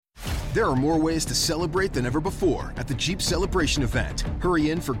There are more ways to celebrate than ever before at the Jeep Celebration event.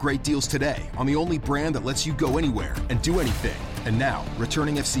 Hurry in for great deals today on the only brand that lets you go anywhere and do anything. And now,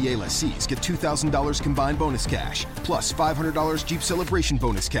 returning FCA lessees get $2,000 combined bonus cash, plus $500 Jeep Celebration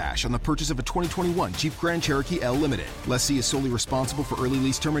bonus cash on the purchase of a 2021 Jeep Grand Cherokee L Limited. Lessee is solely responsible for early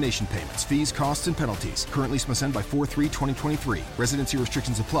lease termination payments, fees, costs, and penalties. Current lease must end by 4/3/2023. Residency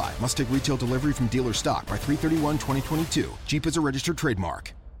restrictions apply. Must take retail delivery from dealer stock by 3/31/2022. Jeep is a registered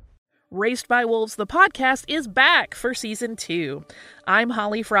trademark. Raised by Wolves, the podcast, is back for Season 2. I'm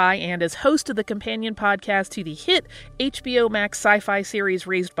Holly Fry, and as host of the companion podcast to the hit HBO Max sci-fi series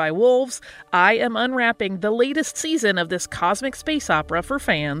Raised by Wolves, I am unwrapping the latest season of this cosmic space opera for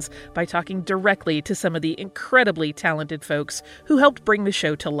fans by talking directly to some of the incredibly talented folks who helped bring the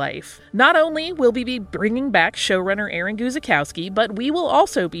show to life. Not only will we be bringing back showrunner Aaron Guzikowski, but we will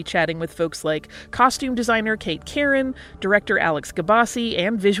also be chatting with folks like costume designer Kate Karen, director Alex Gabassi,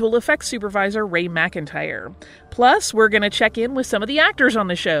 and visual effects supervisor Ray McIntyre. Plus, we're going to check in with some of the actors on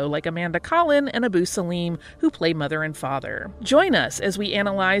the show, like Amanda Collin and Abu Salim, who play mother and father. Join us as we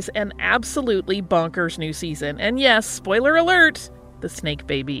analyze an absolutely bonkers new season. And yes, spoiler alert, the snake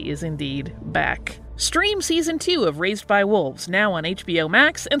baby is indeed back. Stream Season 2 of Raised by Wolves now on HBO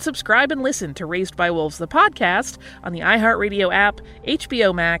Max, and subscribe and listen to Raised by Wolves the podcast on the iHeartRadio app,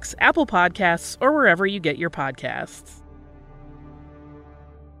 HBO Max, Apple Podcasts, or wherever you get your podcasts.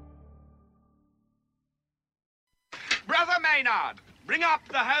 Brother Maynard, bring up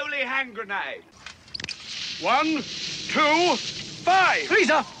the holy hand grenade. 1, 2, 5. 3,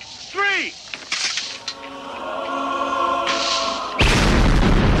 sir. 3.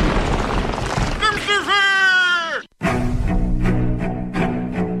 Lucifer!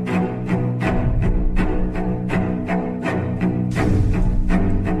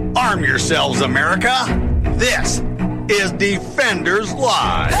 Arm yourselves, America. This is Defenders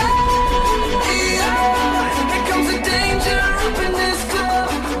Live.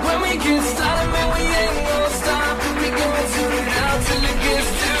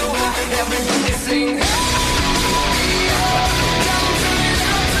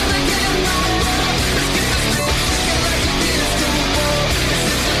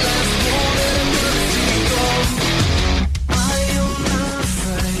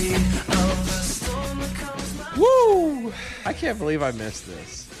 Woo! I can't believe I missed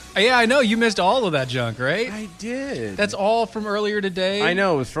this. Yeah, I know. You missed all of that junk, right? I did. That's all from earlier today. I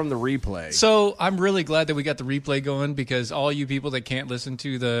know. It was from the replay. So I'm really glad that we got the replay going, because all you people that can't listen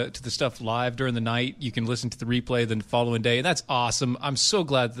to the stuff live during the night, you can listen to the replay the following day, and that's awesome. I'm so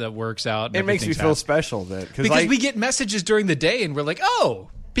glad that works out. And it makes me feel special because we get messages during the day, and we're like, oh,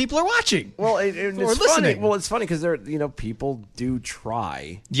 people are watching. Well, or it's listening. funny. Well, it's funny because people do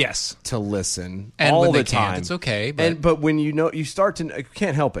try. Yes. To listen and all when the they time. Can't, it's okay. But when you start to, you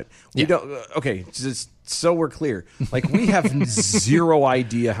can't help it. We don't. Okay, just so we're clear. Like, we have zero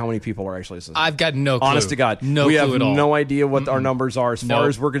idea how many people are actually listening. I've got no clue. Honest to God, no we clue have at all. no idea what our numbers are. As far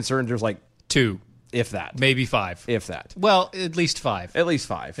as we're concerned, there's like 2. If that. Maybe 5. If that. Well, at least 5. At least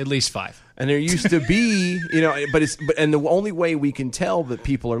 5. At least 5. And there used to be, and the only way we can tell that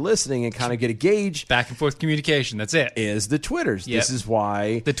people are listening and kind of get a gauge, back and forth communication, that's it, is the Twitters. Yep. This is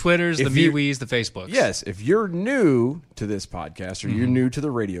why the Twitters, the MeWe's, the Facebooks. Yes, if you're new to this podcast or you're new to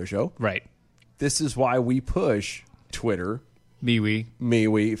the radio show, right? This is why we push Twitter, MeWe,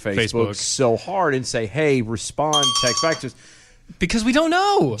 Facebook so hard and say, hey, respond, text back to us. Because we don't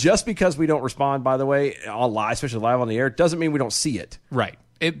know. Just because we don't respond, by the way, especially live on the air, doesn't mean we don't see it. Right.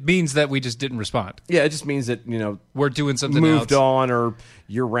 It means that we just didn't respond. Yeah, it just means that, we're doing something moved else. on, or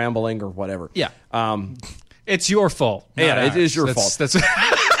you're rambling or whatever. Yeah. It's your fault. Yeah, it is your fault. That's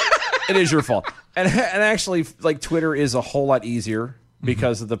it is your fault. And actually, like, Twitter is a whole lot easier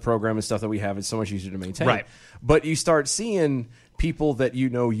because of the program and stuff that we have. It's so much easier to maintain. Right. But you start seeing people that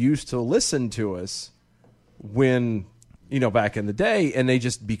used to listen to us when back in the day, and they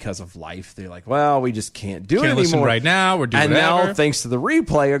just, because of life, they're like, well, we just can't do it anymore. Listen right now. We're doing whatever. Now, thanks to the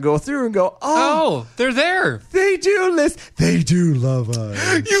replay, I go through and go, oh, they're there. They do listen. They do love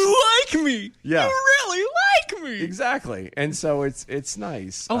us. You like me. Yeah. You really like me. Exactly. And so it's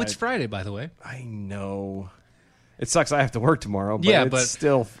nice. Oh, it's Friday, by the way. I know. It sucks I have to work tomorrow, but it's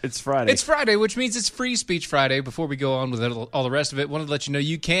Friday. It's Friday, which means it's Free Speech Friday. Before we go on with all the rest of it, wanted to let you know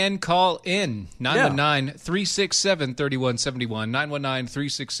you can call in 919-367-3171,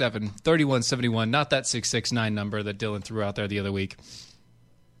 919-367-3171, not that 669 number that Dylan threw out there the other week.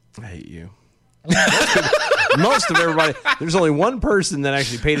 I hate you. Most of everybody. There's only one person that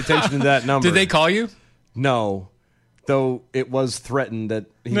actually paid attention to that number. Did they call you? No. though it was threatened that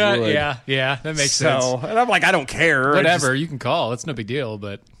he No, would. yeah, that makes sense. And I'm like, I don't care. Whatever, you can call. It's no big deal,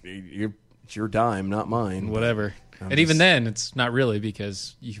 but It's your dime, not mine. whatever. And even then, it's not really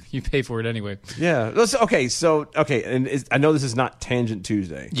because you pay for it anyway. Yeah. Okay. And I know this is not Tangent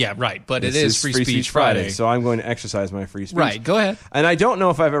Tuesday. Yeah, right. But This it is Free Speech Friday. So I'm going to exercise my free speech. Right. Go ahead. And I don't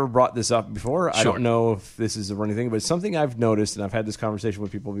know if I've ever brought this up before. I Sure. don't know if this is a running thing, but it's something I've noticed, and I've had this conversation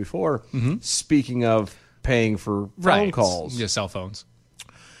with people before. Mm-hmm. Speaking of paying for phone calls, Yeah, cell phones.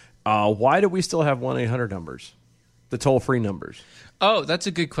 why do we still have 1-800 numbers, the toll-free numbers? Oh, that's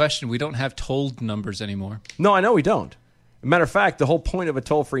a good question. We don't have tolled numbers anymore. No, I know we don't. Matter of fact, the whole point of a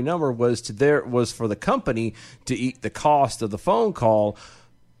toll-free number was for the company to eat the cost of the phone call,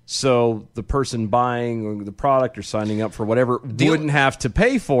 so the person buying the product or signing up for whatever wouldn't have to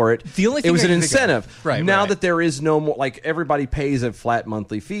pay for it. The only thing it was I an can think of- incentive. Right, now right. that there is no more, like everybody pays a flat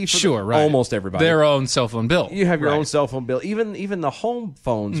monthly fee. For almost everybody. Their own cell phone bill. You have your Right. own cell phone bill. Even the home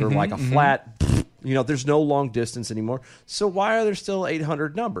phones are like a flat. There's no long distance anymore. So why are there still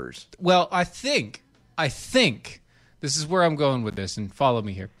 800 numbers? Well, I think this is where I'm going with this, and follow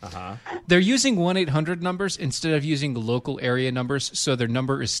me here. They're using 1-800 numbers instead of using local area numbers, so their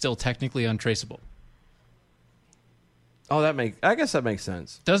number is still technically untraceable. Oh, I guess that makes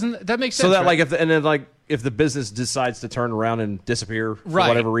sense. Doesn't that make sense? So that right? if the business decides to turn around and disappear for Right.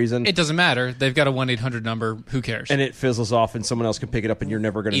 whatever reason, It doesn't matter. They've got a 1-800 number. Who cares? and it fizzles off, and someone else can pick it up, and you're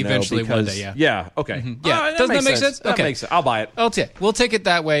never going to know. Eventually one Because, day, yeah. Okay. Yeah. All right, Doesn't that make sense? That Okay. makes sense. I'll buy it. Okay, we'll take it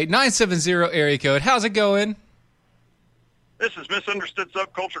that way. 970 area code. How's it going? This is Misunderstood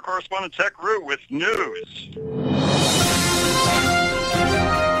Subculture Correspondent Tech Roo with news.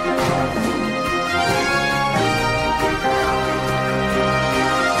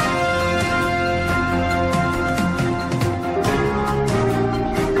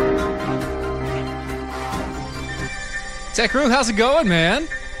 Tech Roo, how's it going, man?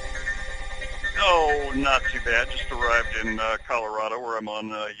 Oh, not too bad. Just arrived in Colorado, where I'm on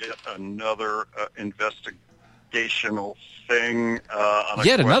yet another investigational thing on a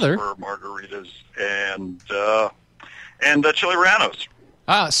Yet quest another? for margaritas and chili ranos.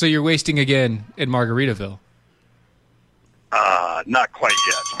 Ah, so you're wasting again in Margaritaville. Not quite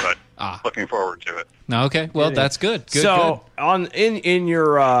yet, but looking forward to it. No, okay. Well, that's good. Good. So in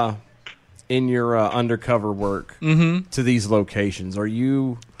your undercover work to these locations, are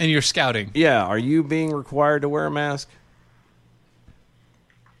you? And you're scouting. Yeah, are you being required to wear a mask?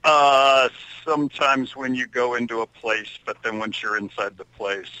 Sometimes when you go into a place, but then once you're inside the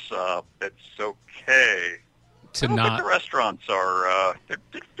place, it's okay. To I don't not. think the restaurants are.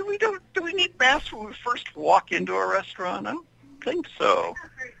 Do we need masks when we first walk into a restaurant? I don't think so.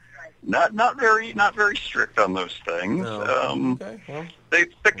 Not very strict on those things. Okay. Well. They're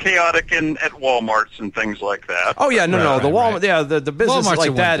chaotic at Walmarts and things like that. Oh yeah, no, the Walmart, right. yeah, the business Walmart's like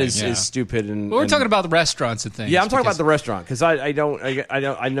one that thing, is yeah. stupid. And Well, we're talking about the restaurants and things. Yeah, I'm talking because- about the restaurant because I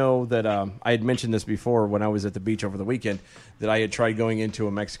know that I had mentioned this before when I was at the beach over the weekend that I had tried going into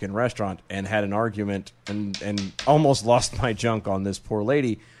a Mexican restaurant and had an argument and almost lost my junk on this poor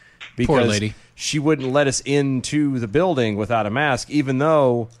lady because she wouldn't let us into the building without a mask, even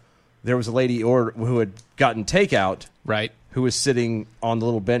though there was a lady who had gotten takeout, right, who was sitting on the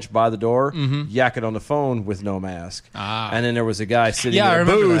little bench by the door, yakking on the phone with no mask. And then there was a guy sitting in I a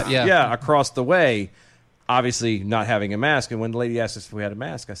remember booth, that, yeah. across the way, obviously not having a mask. And when the lady asked us if we had a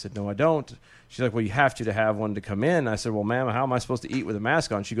mask, I said, no, I don't. She's like, well, you have to have one to come in. I said, well, ma'am, how am I supposed to eat with a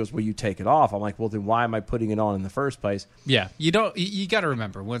mask on? She goes, well, you take it off. I'm like, well, then why am I putting it on in the first place? Yeah, you don't. You got to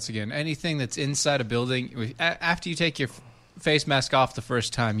remember, once again, anything that's inside a building, after you take your face mask off the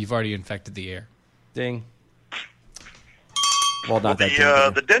first time, you've already infected the air. Ding. Well, not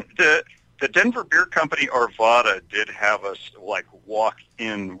that. The Denver Beer Company Arvada did have us walk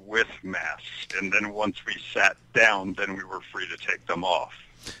in with masks, and then once we sat down, then we were free to take them off.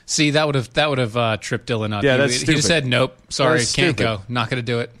 See, that would have tripped Dylan up. Yeah, that's He stupid. just said, nope, sorry, That's can't stupid. go. Not going to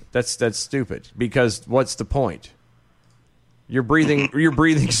do it. That's stupid because what's the point? You're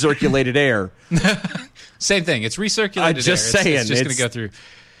breathing circulated air. Same thing. It's recirculated I'm just air. saying, It's just going to go through.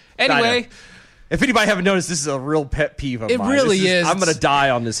 Anyway, if anybody haven't noticed, this is a real pet peeve of It mine. really This is. I'm going to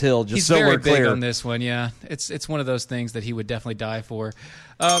die on this hill. Just he's so very we're clear. big on this one. Yeah, it's one of those things that he would definitely die for.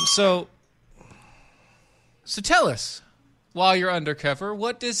 So tell us, while you're undercover,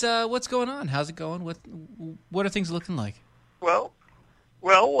 what's going on? How's it going? What are things looking like? Well,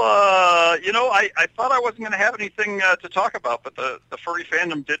 I thought I wasn't going to have anything to talk about, but the furry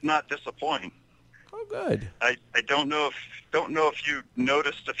fandom did not disappoint. Oh, good. I don't know if you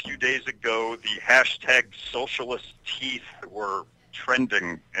noticed a few days ago the hashtag socialist teeth were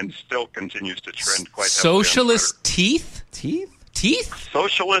trending and still continues to trend quite heavily. Socialist teeth? Teeth? Teeth?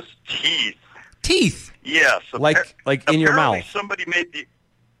 Socialist teeth. Teeth. Yes. Like in your apparently mouth. Somebody made the...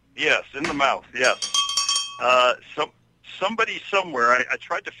 Yes, in the mouth, yes. Somebody somewhere, I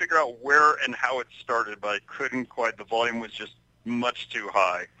tried to figure out where and how it started, but I couldn't quite. The volume was just much too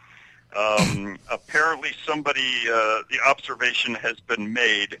high. Apparently somebody, the observation has been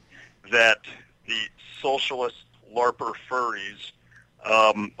made that the socialist LARPer furries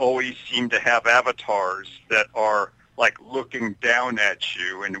always seem to have avatars that are like looking down at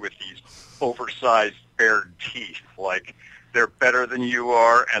you and with these oversized bared teeth. Like they're better than you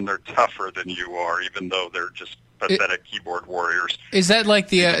are and they're tougher than you are, even though they're just pathetic keyboard warriors. Is that like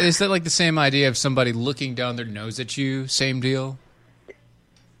the same idea of somebody looking down their nose at you? Same deal?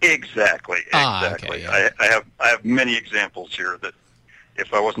 Exactly. Okay, yeah. I have many examples here that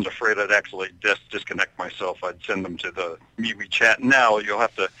if I wasn't afraid I'd actually disconnect myself, I'd send them to the MeWe chat. Now you'll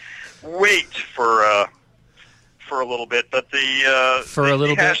have to wait for a little bit, but the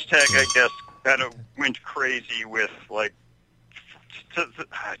hashtag, I guess, kind of went crazy with like, I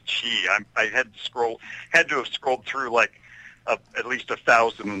had to have scrolled through like at least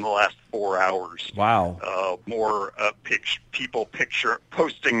 1,000 in the last 4 hours. Wow. More people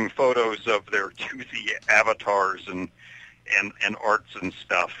posting photos of their toothy avatars and arts and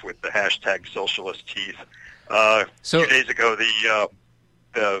stuff with the hashtag socialist teeth. 2 days ago,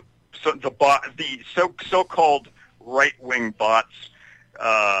 the so-called right-wing bots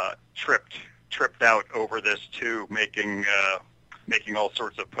tripped out over this too, making all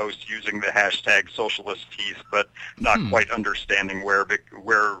sorts of posts using the hashtag socialist teeth, but not quite understanding where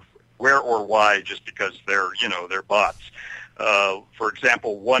or why, just because they're bots. For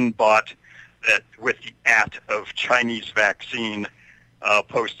example, one bot that with the of Chinese vaccine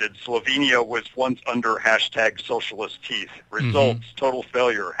posted, Slovenia was once under hashtag socialist teeth. Results, total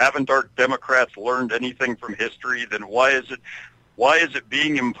failure. Haven't our Democrats learned anything from history? Then why is it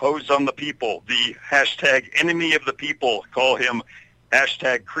being imposed on the people? The hashtag enemy of the people call him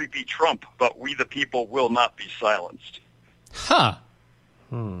hashtag creepy Trump, but we the people will not be silenced. Huh.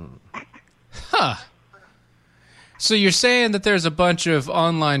 So you're saying that there's a bunch of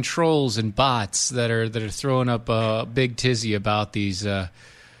online trolls and bots that are throwing up a big tizzy about these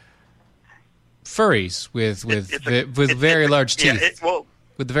furries with very large teeth.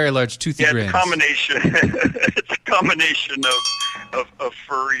 With the very large toothy grins. It's a combination of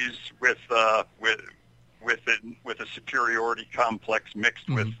furries with a superiority complex mixed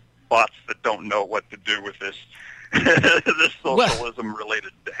with bots that don't know what to do with this socialism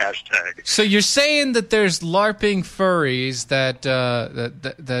related hashtag. So you're saying that there's LARPing furries that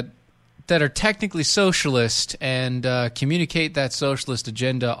are technically socialist and communicate that socialist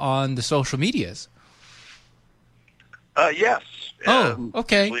agenda on the social medias? Yes.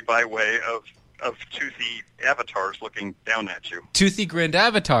 Okay. Usually by way of toothy avatars looking down at you. Toothy grinned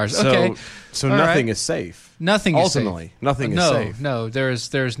avatars. Okay. So nothing is safe. Nothing is safe. Ultimately, nothing is safe. No,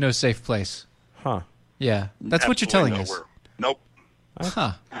 there's no safe place. Huh. Yeah. That's what you're telling us. Nope.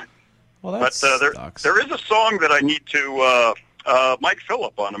 Huh. Well, that sucks. There is a song that I need to Mike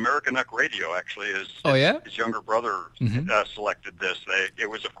Phillip on American Neck Radio actually his younger brother selected this. It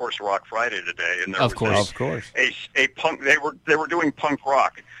was of course Rock Friday today, and there of course a punk. They were doing punk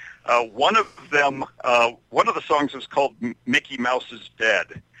rock. One of the songs is called Mickey Mouse is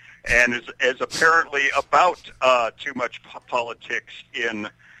Dead, and is apparently about too much politics in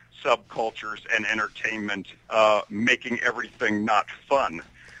subcultures and entertainment, making everything not fun.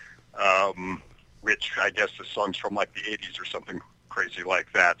 Which I guess the song's from like the 80s or something crazy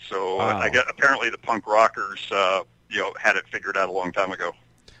like that. So I guess apparently the punk rockers, had it figured out a long time ago.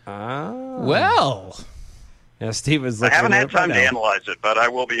 Well. Yeah, Steve was. I haven't had time to analyze it, but I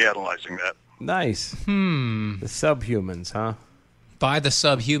will be analyzing that. Nice. The subhumans, huh? By the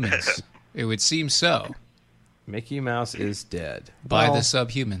subhumans, it would seem so. Mickey Mouse is dead. By the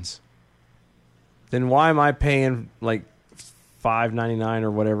subhumans. Then why am I paying like $5.99 or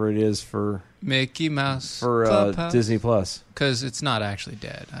whatever it is for Mickey Mouse for Disney Plus? Because it's not actually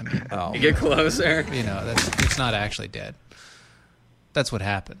dead. I mean, you get closer. It's not actually dead. That's what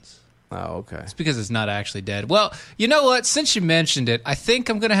happens. Oh, okay. It's because it's not actually dead. Well, you know what? Since you mentioned it, I think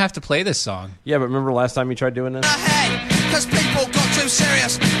I'm going to have to play this song. Yeah, but remember last time you tried doing this? Because people got too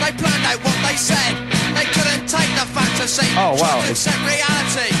serious. They planned out what they said. They couldn't take the fantasy. Oh, wow. Accept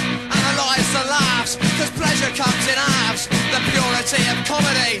reality. Analyze the laughs. Because pleasure comes in halves. The purity of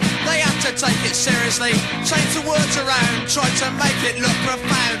comedy. They have to take it seriously. Change the words around. Try to make it look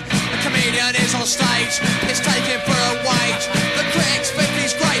profound. The comedian is on stage. It's taken for a wage. The critics think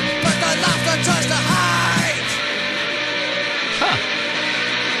he's great. But the laughter turns to hate. Huh.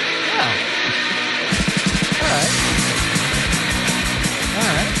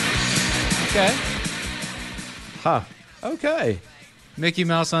 Huh. Okay. Mickey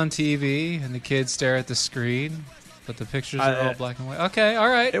Mouse on TV, and the kids stare at the screen, but the pictures are all black and white. Okay, all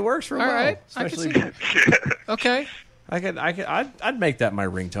right. It works real well. All right, I can see that. Okay. I'd make that my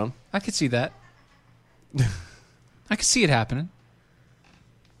ringtone. I could see that. I could see it happening.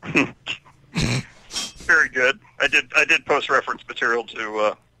 Very good. I did post reference material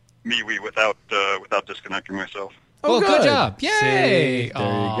to MeWe without disconnecting myself. Oh, good job. Yay! See, there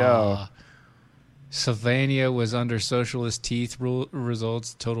you go. Sylvania was under socialist teeth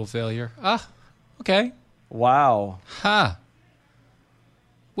results, total failure. Ah, okay. Wow. Huh.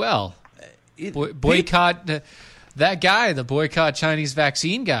 Well, boycott that guy, the boycott Chinese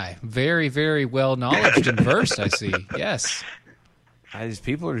vaccine guy. Very, very well knowledged and versed, I see. Yes. These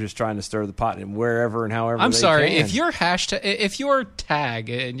people are just trying to stir the pot in wherever and however I'm they sorry, can. if your tag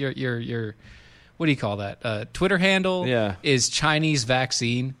and your what do you call that? Twitter handle is Chinese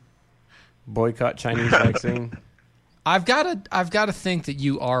vaccine. Boycott Chinese vaccine. I've got to think that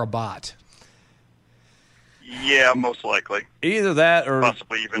you are a bot. Yeah, most likely. Either that or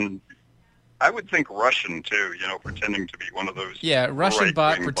possibly even, I would think Russian too, pretending to be one of those. Yeah, Russian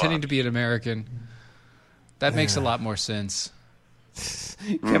bot pretending bots. to be an American. That makes a lot more sense.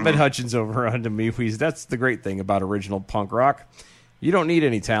 Kevin Hutchins over on MeWe's. That's the great thing about original punk rock. You don't need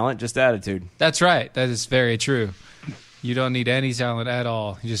any talent, just attitude. That's right. That is very true. You don't need any talent at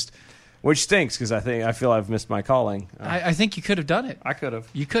all. You just... Which stinks, because I feel I've missed my calling. I think you could have done it. I could have.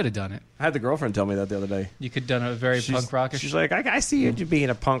 You could have done it. I had the girlfriend tell me that the other day. You could have done a very punk rocker. She's like, I see you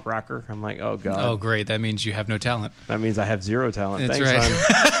being a punk rocker. I'm like, oh, God. Oh, great. That means you have no talent. That means I have zero talent. That's Thanks, right.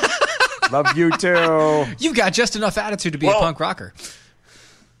 hon. Love you, too. You've got just enough attitude to be a punk rocker.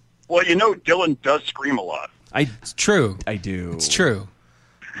 Well, Dylan does scream a lot. It's true. I do. It's true.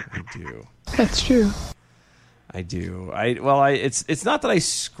 I do. That's true. I do. It's not that I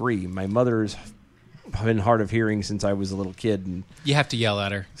scream. My mother's been hard of hearing since I was a little kid, and you have to yell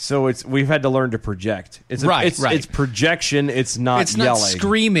at her. So we've had to learn to project. It's projection. It's not yelling. It's not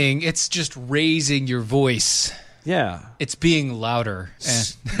screaming. It's just raising your voice. Yeah. It's being louder.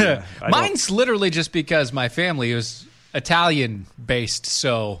 Mine's literally just because my family is Italian based,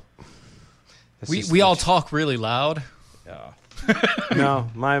 so we all talk really loud. Yeah.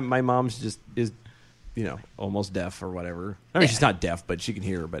 No, my mom's just is almost deaf or whatever. I mean, she's not deaf, but she can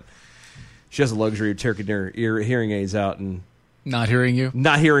hear. But she has the luxury of taking her hearing aids out and not hearing you,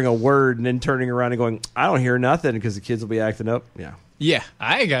 not hearing a word, and then turning around and going, "I don't hear nothing," because the kids will be acting up. Yeah. Yeah,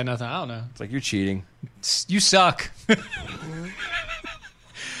 I ain't got nothing. I don't know. It's like you're cheating. You suck.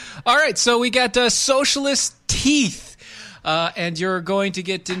 All right, so we got socialist teeth. And you're going to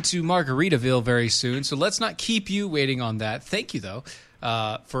get into Margaritaville very soon, so let's not keep you waiting on that. Thank you, though,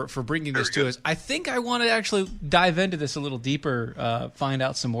 for bringing this to us. I think I want to actually dive into this a little deeper, find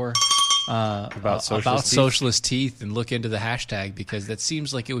out some more about socialist teeth and look into the hashtag, because that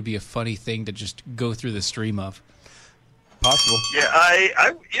seems like it would be a funny thing to just go through the stream of. Possible. Yeah,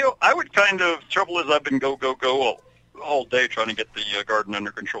 I would kind of, trouble is I've been go all day trying to get the garden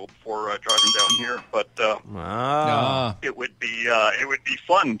under control before driving down here, but it would be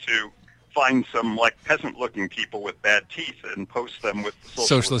fun to find some peasant-looking people with bad teeth and post them with the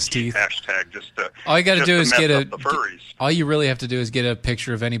socialist teeth hashtag. All you got to do is get the furries. All you really have to do is get a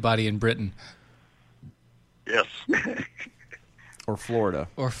picture of anybody in Britain. Yes. Or Florida.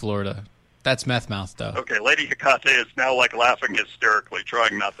 That's meth mouth, though. Okay, Lady Hecate is now laughing hysterically,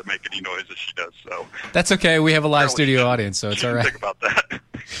 trying not to make any noise as she does. So that's okay. We have a live studio audience, so it's all right. Think about that.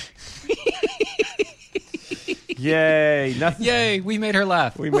 Yay! Nothing. Yay! We made her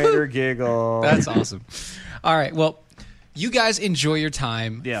laugh. We made her giggle. That's awesome. All right. Well, you guys enjoy your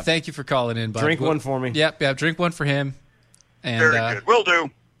time. Yeah. Thank you for calling in, bud. Drink one for me. Yep. Drink one for him. And, very good. Will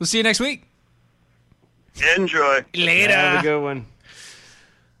do. We'll see you next week. Enjoy. Later. Have a good one.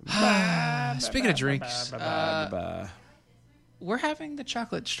 Speaking of drinks, we're having the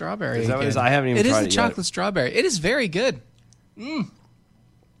chocolate strawberry. Is that what it is? I haven't even tried it yet. It is the chocolate strawberry. It is very good.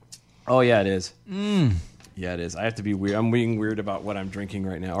 Oh, yeah, it is. Yeah, it is. I have to be weird. I'm being weird about what I'm drinking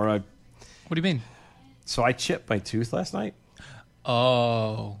right now. What do you mean? So I chipped my tooth last night.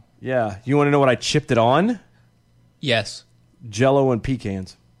 Oh. Yeah. You want to know what I chipped it on? Yes. Jell-O and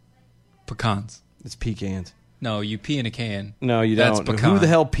pecans. Pecans. It's pecans. No, you pee in a can. No, you don't. Pecan. Who the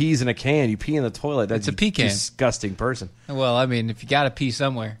hell pees in a can? You pee in the toilet. That's a pecan. Disgusting person. Well, I mean, if you got to pee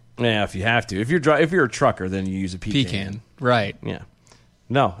somewhere. Yeah, if you have to. If you're a trucker, then you use a pecan. Pecan. Right. Yeah.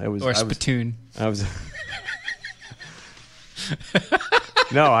 No, it was... Or a spittoon. I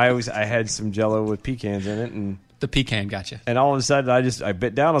had some Jell-O with pecans in it, and the pecan gotcha. And all of a sudden, I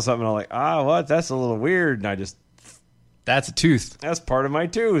bit down on something, and I'm like, what? That's a little weird. And that's a tooth. That's part of my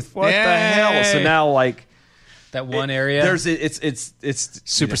tooth. What the hell? So now, That one area. It's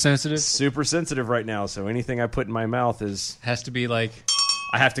super sensitive. Super sensitive right now. So anything I put in my mouth has to be like.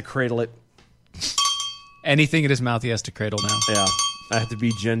 I have to cradle it. Anything in his mouth, he has to cradle now. Yeah, I have to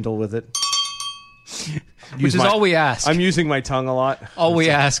be gentle with it. Which is all we ask. I'm using my tongue a lot. All we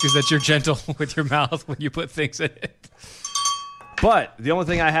ask is that you're gentle with your mouth when you put things in it. But the only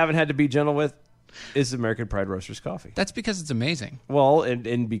thing I haven't had to be gentle with is American Pride Roasters coffee. That's because it's amazing. Well,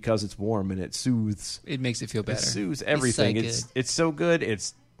 and because it's warm and it soothes. It makes it feel better. It soothes everything. It's so good.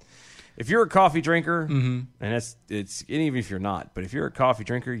 If you're a coffee drinker, mm-hmm. and it's and even if you're not, but if you're a coffee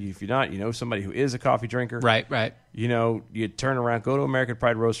drinker, if you're not, you know somebody who is a coffee drinker. Right. You know, you turn around, go to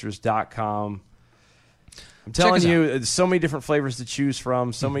AmericanPrideRoasters.com. I'm telling you, there's so many different flavors to choose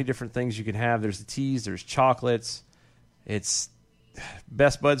from, so many different things you can have. There's the teas, there's chocolates. It's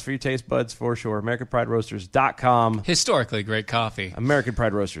best buds for your taste buds for sure. AmericanPrideRoasters.com. Historically great coffee.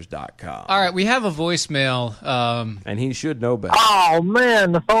 AmericanPrideRoasters.com. All right, we have a voicemail. And he should know better. Oh,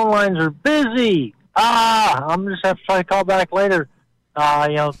 man, the phone lines are busy. I'm just have to try to call back later.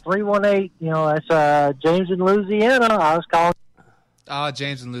 318, that's James in Louisiana. I was calling.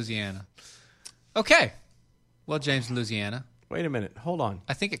 James in Louisiana. Okay. Well, James in Louisiana. Wait a minute. Hold on.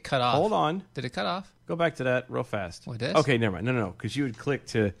 I think it cut off. Hold on. Did it cut off? Go back to that real fast. What, it is? Okay, never mind. No, because you would click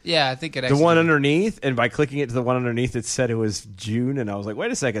to I think it the one underneath, and by clicking it to the one underneath, it said it was June, and I was like,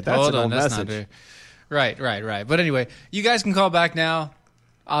 wait a second, that's an old message. Right. But anyway, you guys can call back now.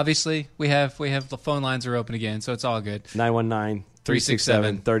 Obviously, we have the phone lines are open again, so it's all good.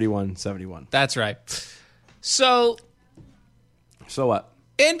 919-367-3171. That's right. So what?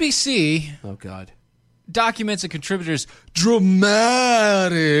 NBC. Oh, God. Documents a contributor's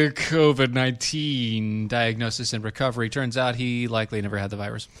dramatic COVID-19 diagnosis and recovery. Turns out he likely never had the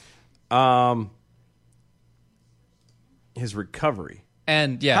virus. His recovery.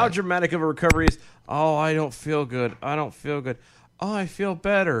 And, yeah. How dramatic of a recovery is, oh, I don't feel good. Oh, I feel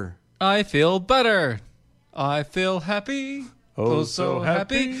better. I feel happy. Oh, so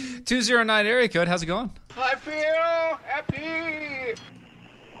happy. 209 area code. How's it going? I feel happy.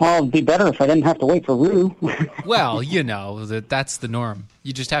 Well, it'd be better if I didn't have to wait for Rue. Well, that's the norm.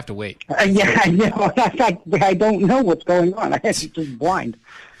 You just have to wait. Yeah, I know. I don't know what's going on. I'm just blind.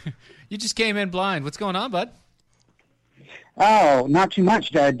 You just came in blind. What's going on, bud? Oh, not too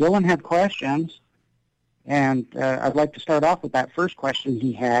much. Dylan had questions, and I'd like to start off with that first question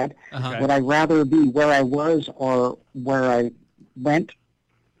he had. Uh-huh. Would I rather be where I was or where I went?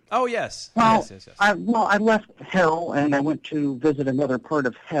 Oh, yes. Well, Yes. I left hell, and I went to visit another part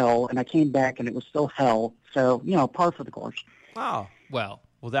of hell, and I came back, and it was still hell. So, par for the course. Oh. Well,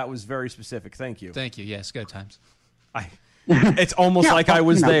 that was very specific. Thank you. Thank you. Yes, good times. It's almost like I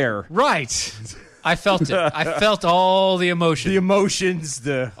was there. Right. I felt it. I felt all the emotion. The emotions,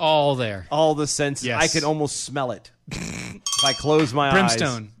 all there. All the senses. Yes. I can almost smell it. If I close my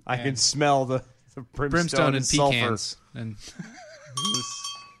brimstone. eyes, I can smell the brimstone and sulfur. pecans. And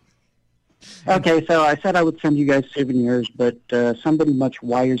Okay, so I said I would send you guys souvenirs, but somebody much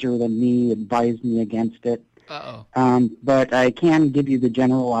wiser than me advised me against it. Uh-oh. But I can give you the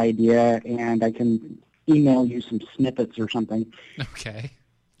general idea, and I can email you some snippets or something. Okay.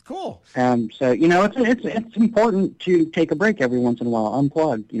 Cool. So it's important to take a break every once in a while,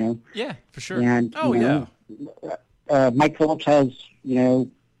 unplug. Yeah, for sure. And yeah. Mike Phillips has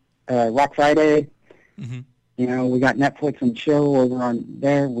Rock Friday. Mm-hmm. We got Netflix and chill over on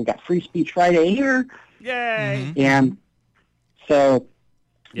there. We got Free Speech Friday here. Yay! Mm-hmm. And so,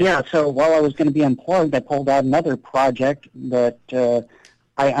 so while I was going to be unplugged, I pulled out another project that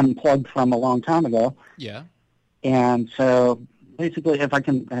I unplugged from a long time ago. Yeah. And so, basically, if I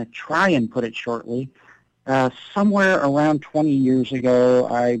can try and put it shortly, somewhere around 20 years ago,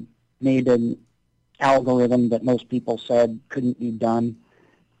 I made an algorithm that most people said couldn't be done.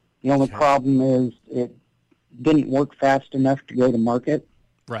 The only problem is it didn't work fast enough to go to market.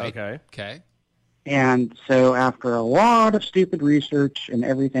 Right. Okay. And so after a lot of stupid research and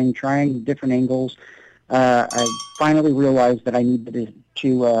everything, trying different angles, I finally realized that I needed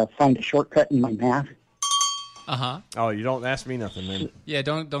to find a shortcut in my math. Uh-huh. Oh, you don't ask me nothing, man. Yeah,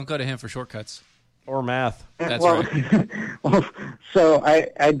 don't go to him for shortcuts. Or math. That's right. Well, so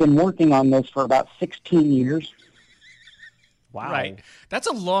I've been working on this for about 16 years. Wow. Right. That's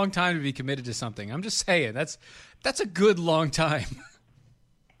a long time to be committed to something. I'm just saying, that's a good long time.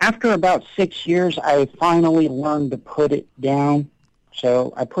 After about 6 years, I finally learned to put it down.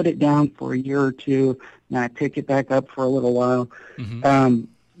 So I put it down for a year or two, and I picked it back up for a little while.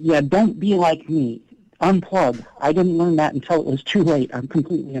 Mm-hmm. Don't be like me. Unplug. I didn't learn that until it was too late. I'm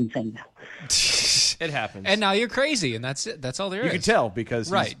completely insane now. It happens. And now you're crazy, and that's it. That's all there is. You can tell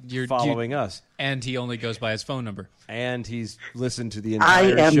because he's following us. And he only goes by his phone number. And he's listened to the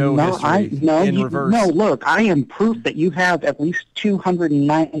entire show history in reverse. No, look, I am proof that you have at least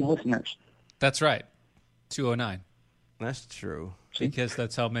 209 listeners. That's right. 209. That's true. Because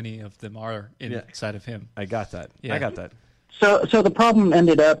that's how many of them are inside of him. I got that. Yeah. I got that. So the problem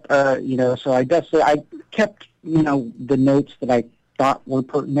ended up, so I guess I kept, the notes that I thought were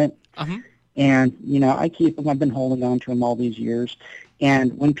pertinent. Uh-huh. And, I keep them. I've been holding on to them all these years.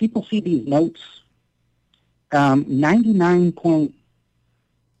 And when people see these notes,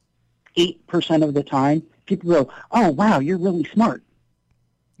 99.8% of the time, people go, "Oh, wow, you're really smart."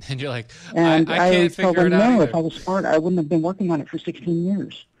 And you're like, and I can't tell figure them, it out no, either. if I was smart, I wouldn't have been working on it for 16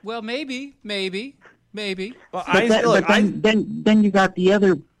 years. Well, maybe. Well, then you got the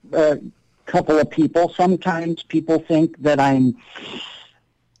other couple of people. Sometimes people think that I'm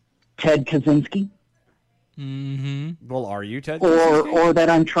Ted Kaczynski. Mm-hmm. Well, are you Ted? Or that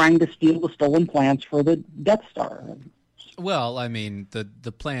I'm trying to steal the stolen plans for the Death Star. Well, I mean,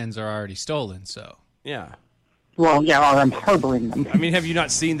 the plans are already stolen, so. Yeah. Well, yeah, or I'm harboring them. I mean, have you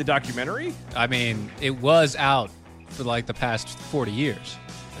not seen the documentary? I mean, it was out for like the past 40 years.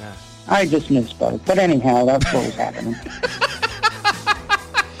 Yeah. I just misspoke. But anyhow, that's what was happening.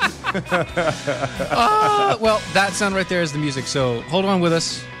 Well, that sound right there is the music, so hold on with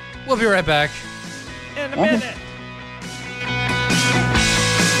us. We'll be right back. In a minute.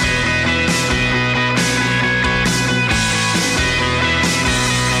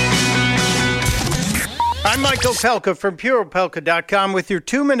 I'm Michael Pelka from PurePelka.com with your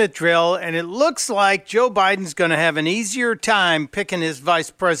 2-minute drill, and it looks like Joe Biden's going to have an easier time picking his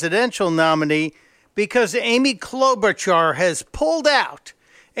vice presidential nominee because Amy Klobuchar has pulled out.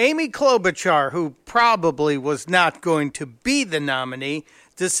 Amy Klobuchar, who probably was not going to be the nominee,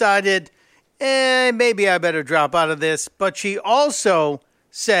 decided, maybe I better drop out of this. But she also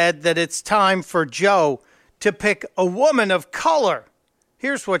said that it's time for Joe to pick a woman of color.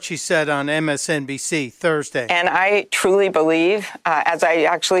 Here's what she said on MSNBC Thursday. And I truly believe, as I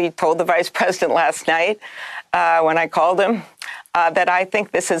actually told the vice president last night when I called him, that I think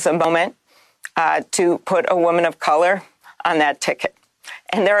this is a moment to put a woman of color on that ticket.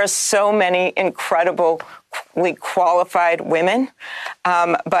 And there are so many incredibly qualified women.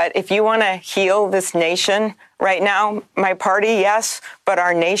 But if you want to heal this nation right now, my party, yes, but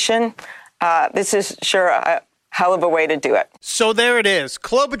our nation, this is sure a hell of a way to do it. So there it is.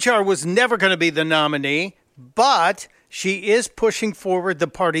 Klobuchar was never going to be the nominee, but she is pushing forward the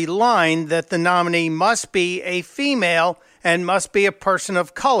party line that the nominee must be a female and must be a person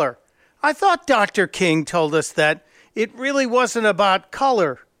of color. I thought Dr. King told us that it really wasn't about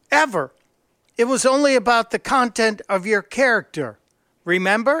color, ever. It was only about the content of your character.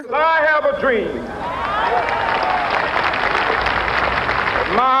 Remember? I have a dream.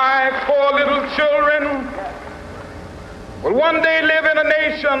 My 4 little children will one day live in a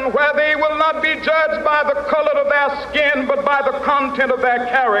nation where they will not be judged by the color of their skin, but by the content of their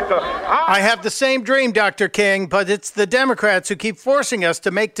character. I have the same dream, Dr. King, but it's the Democrats who keep forcing us to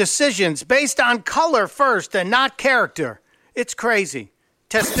make decisions based on color first and not character. It's crazy.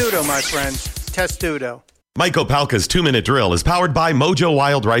 Testudo, my friends. Testudo. Mike Opalka's 2-minute drill is powered by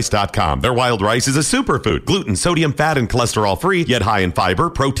MojoWildRice.com. Their wild rice is a superfood, gluten, sodium, fat, and cholesterol-free, yet high in fiber,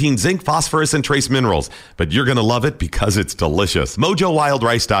 protein, zinc, phosphorus, and trace minerals. But you're going to love it because it's delicious.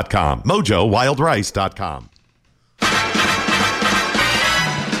 MojoWildRice.com. MojoWildRice.com.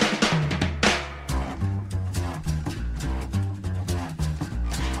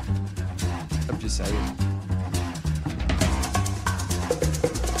 I'm just saying.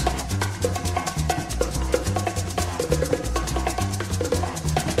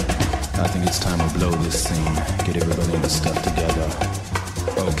 I think it's time we blow this scene. Get everybody in the stuff together.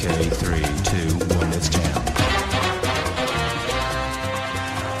 Okay, 3, 2, 1, let's jam.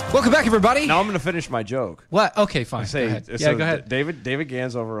 Welcome back, everybody. Now I'm going to finish my joke. What? Okay, fine. Say, go ahead. So go ahead. David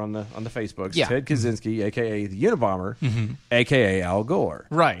Gans over on the Facebooks. Yeah. Ted Kaczynski, a.k.a. the Unabomber, Mhm. a.k.a. Al Gore.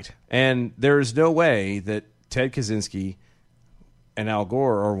 Right. And there is no way that Ted Kaczynski and Al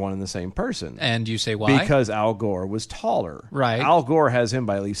Gore are one and the same person. And you say why? Because Al Gore was taller. Right. Al Gore has him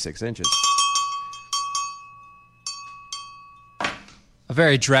by at least 6 inches. A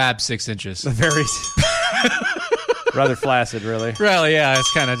very drab 6 inches. Very... Rather flaccid, really. Really, yeah.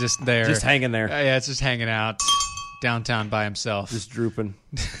 It's kind of just there. Just hanging there. Yeah, it's just hanging out downtown by himself. Just drooping.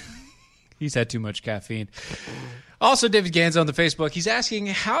 He's had too much caffeine. Also, David Gans on the Facebook. He's asking,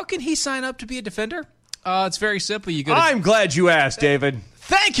 how can he sign up to be a defender? It's very simple. You go. I'm glad you asked, David.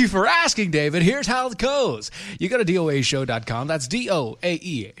 Thank you for asking, David. Here's how it goes. You go to DOAEshow.com. That's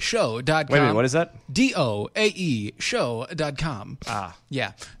DOAE show.com. Wait a minute, what is that? DOAE show.com. Ah.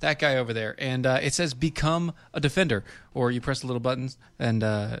 Yeah, that guy over there. And it says become a defender. Or you press the little buttons, and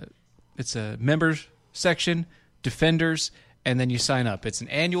it's a members section, defenders, and then you sign up. It's an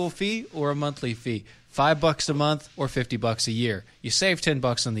annual fee or a monthly fee. $5 a month or $50 a year. You save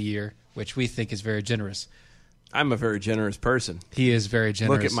 $10 on the year, which we think is very generous. I'm a very generous person. He is very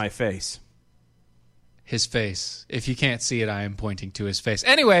generous. Look at my face. His face. If you can't see it, I am pointing to his face.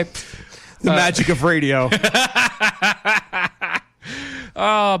 Anyway. The magic of radio.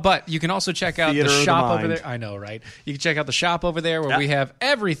 But you can also check out Theater the shop of the over mind. there. I know, right? You can check out the shop over there where we have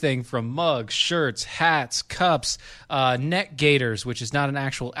everything from mugs, shirts, hats, cups, neck gaiters, which is not an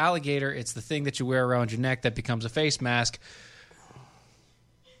actual alligator. It's the thing that you wear around your neck that becomes a face mask.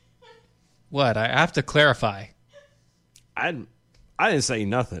 What? I have to clarify. I didn't say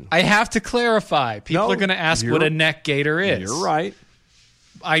nothing. I have to clarify. People are going to ask what a neck gaiter is. You're right.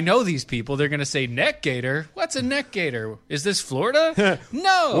 I know these people. They're going to say neck gaiter. What's a neck gaiter? Is this Florida?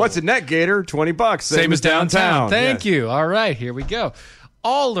 No. What's a neck gaiter? $20. Same as downtown. Thank Yes. you. All right, here we go.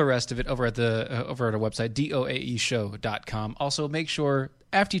 All the rest of it over at our website, doaeshow.com. Also, make sure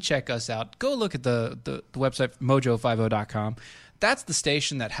after you check us out, go look at the website, mojo50.com. That's the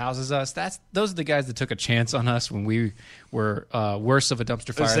station that houses us. Those are the guys that took a chance on us when we were worse of a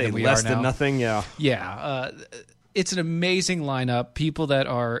dumpster fire than we are now. Less than nothing, yeah. Yeah. It's an amazing lineup. People that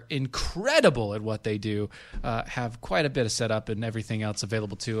are incredible at what they do have quite a bit of setup and everything else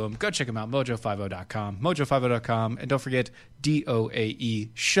available to them. Go check them out, mojo50.com, mojo50.com, and don't forget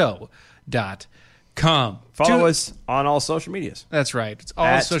DOAEshow.com. Follow us on all social medias. That's right. It's all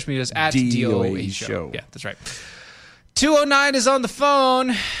At social medias at DOAE DOAE Show. Show. Yeah, that's right. 209 is on the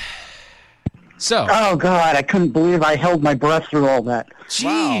phone. So. Oh, God, I couldn't believe I held my breath through all that.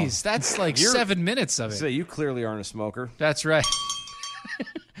 Jeez, that's like 7 minutes of it. So you clearly aren't a smoker. That's right.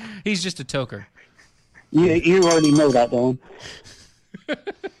 He's just a toker. You already know that, Dylan.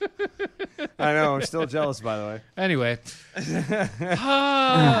 I know. I'm still jealous, by the way. Anyway.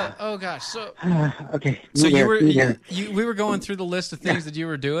 Oh, gosh. So, okay. So we were going through the list of things that you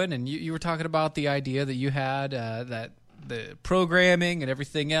were doing, and you were talking about the idea that you had that the programming and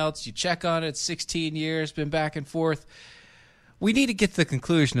everything else. You check on it. 16 years, been back and forth. We need to get to the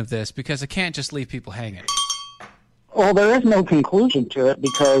conclusion of this because I can't just leave people hanging. Well, there is no conclusion to it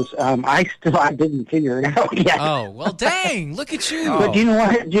because I didn't figure it out yet. Oh, well, dang! Look at you. But you know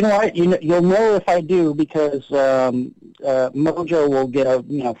what? You'll know if I do because Mojo will get a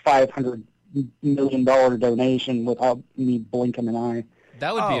 $500 million donation without me blinking an eye.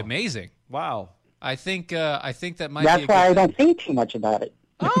 That would be amazing. Wow. I think that might. That's be a why I good don't think too much about it.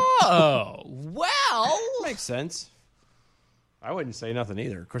 Oh, well, makes sense. I wouldn't say nothing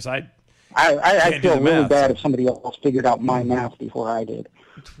either. Of course, I feel really bad if somebody else figured out my math before I did.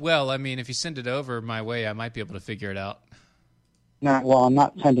 Well, I mean, if you send it over my way, I might be able to figure it out. Well, I'm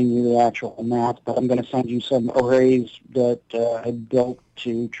not sending you the actual math, but I'm going to send you some arrays that I built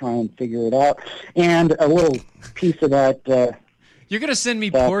to try and figure it out, and a little piece of that. You're going to send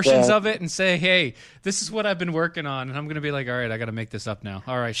me portions of it and say, hey, this is what I've been working on. And I'm going to be like, all right, I got to make this up now.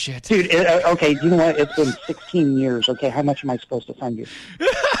 All right, shit. Dude, okay, you know what? It's been 16 years. Okay, how much am I supposed to send you?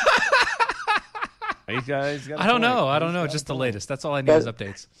 You guys got I don't know. Just the latest. That's all I need is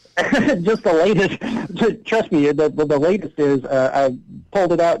updates. Just the latest. Trust me, the latest is I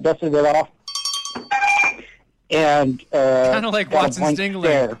pulled it out, dusted it off, and kind of like got a Watson's blank Dingling.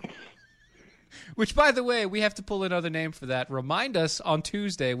 stare. Which, by the way, we have to pull another name for that. Remind us on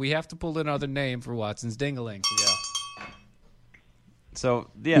Tuesday we have to pull another name for Watson's Dingling. Yeah. So,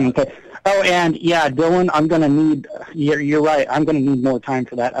 yeah. Okay. Oh, and yeah, Dylan, I'm going to need, you're right, I'm going to need more time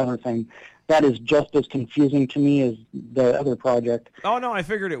for that other thing. That is just as confusing to me as the other project. Oh, no, I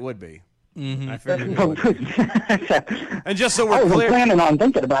figured it would be. Mm-hmm. I figured it would be. And just so we're I wasn't clear, planning on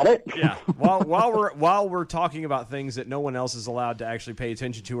thinking about it. Yeah. While we're talking about things that no one else is allowed to actually pay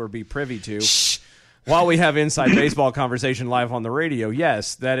attention to or be privy to, while we have inside baseball conversation live on the radio,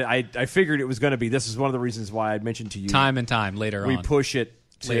 yes, that I figured it was going to be. This is one of the reasons why I mentioned to you time and time later we on. push it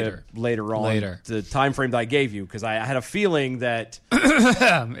to later on. The time frame that I gave you because I had a feeling that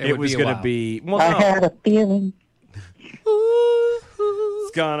it was going to be. Well, I had a feeling.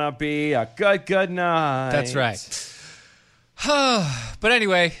 It's gonna be a good night. That's right. But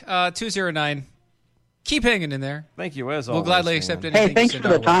anyway, 209. Keep hanging in there. Thank you, as We'll always. gladly accept anything. Hey, thanks you for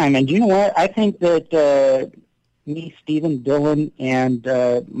send the our way. time. And you know what? I think that me, Stephen, Dylan, and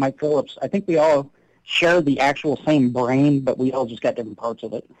Mike Phillips, I think we all share the actual same brain, but we all just got different parts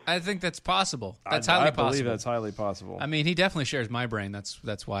of it. I think that's possible. That's I highly believe possible. that's highly possible. I mean, he definitely shares my brain.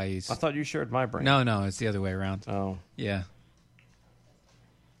 That's why he's. I thought you shared my brain. No, it's the other way around. Oh, yeah.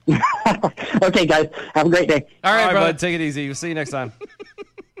 Okay, guys, have a great day. All right, bud. Take it easy. We'll see you next time.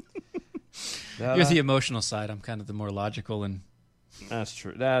 You're the emotional side. I'm kind of the more logical and. That's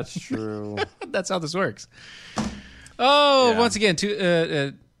true. That's true. That's how this works. Oh, yeah. Once again,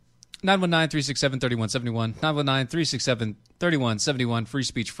 919-367-3171, 919-367-3171, Free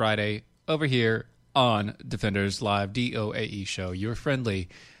Speech Friday over here on Defenders Live, DOAE show, your friendly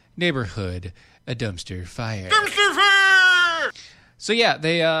neighborhood, a dumpster fire. Dumpster fire! So yeah,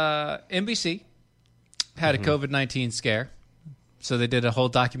 they NBC had a COVID-19 scare, so they did a whole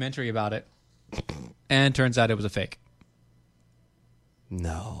documentary about it, and turns out it was a fake.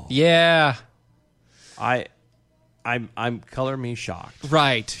 No. Yeah. I'm color me shocked.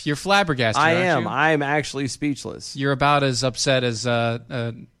 Right. You're flabbergasted, I aren't am. you? I'm actually speechless. You're about as upset as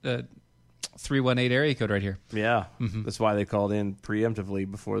 318 area code right here. Yeah. Mm-hmm. That's why they called in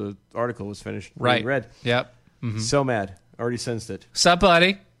preemptively before the article was finished. Right. Read. Yep. Mm-hmm. So mad. Already sensed it. Sup,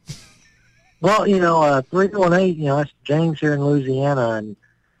 buddy? Well, 318, that's James here in Louisiana, and,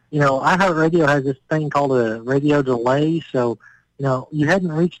 iHeartRadio has this thing called a radio delay, so, you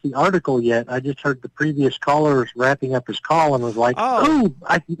hadn't reached the article yet. I just heard the previous caller wrapping up his call and was like,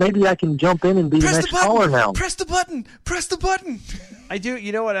 maybe I can jump in and be the next caller now. Press the button. Press the button. I do.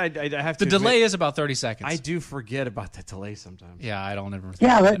 You know what? I have to The delay is about 30 seconds. I do forget about that delay sometimes. Yeah, I don't ever.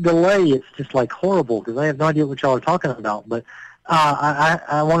 Yeah, that delay is just like horrible because I have no idea what y'all are talking about. But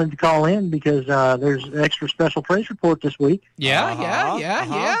I wanted to call in because there's an extra special praise report this week.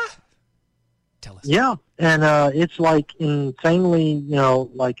 Yeah. Tell us. Yeah, and it's like insanely,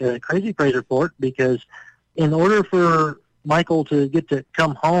 like a crazy praise report because in order for Michael to get to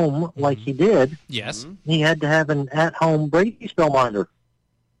come home like he did, yes, he had to have an at-home Brady spell monitor.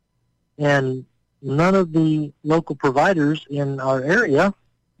 And none of the local providers in our area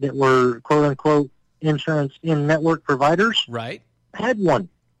that were quote-unquote insurance in-network providers had one.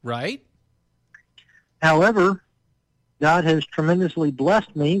 Right. However, God has tremendously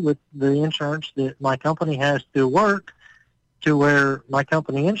blessed me with the insurance that my company has to work to where my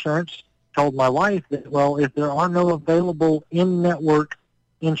company insurance told my wife that, well, if there are no available in-network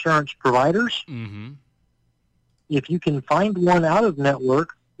insurance providers, if you can find one out-of-network,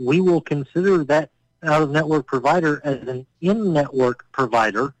 we will consider that out-of-network provider as an in-network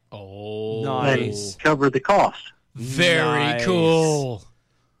provider and cover the cost. Very cool.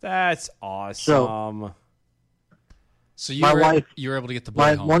 That's awesome. So you were able to get the boy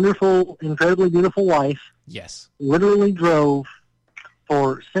home. My wonderful, incredibly beautiful wife yes, literally drove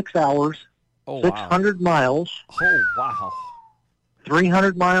for 6 hours, 600 miles. Oh, wow.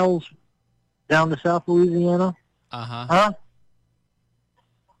 300 miles down to South Louisiana. Huh?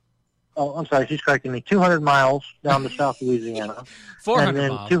 Oh, I'm sorry, she's correcting me. 200 miles down to South Louisiana. 400 and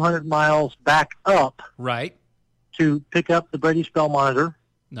then miles. 200 miles back up. Right. To pick up the Brady spell monitor.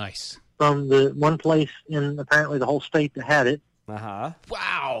 Nice. From the one place in apparently the whole state that had it. Wow.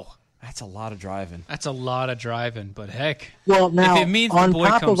 That's a lot of driving. But heck. Well, now, if it means on the boy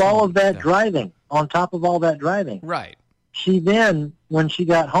top comes of all home, of that driving, right. She then, when she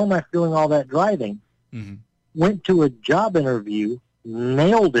got home after doing all that driving, went to a job interview,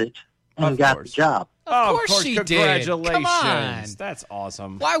 nailed it, and got the job. Of course she did. Congratulations. Come on. That's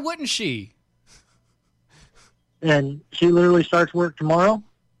awesome. Why wouldn't she? And she literally starts work tomorrow.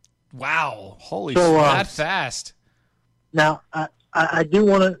 Wow. Holy shit. That fast. Now, I do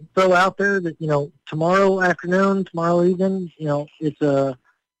want to throw out there that, tomorrow afternoon, tomorrow evening, it's a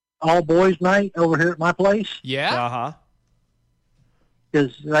all-boys night over here at my place. Yeah?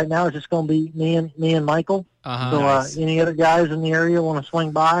 Because right now it's just going to be me and Michael. So any other guys in the area want to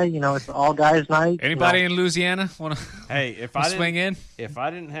swing by, it's an all-guys night. Anybody in Louisiana want to if swing in? If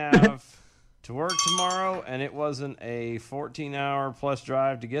I didn't have to work tomorrow and it wasn't a 14-hour plus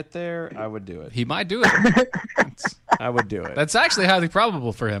drive to get there, I would do it. He might do it. I would do it. That's actually highly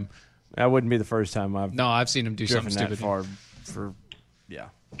probable for him. That wouldn't be the first time I've seen him do driven something that stupid. far yeah.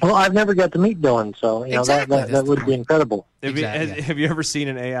 Well, I've never got to meet Dylan, so that would be incredible. Have you ever seen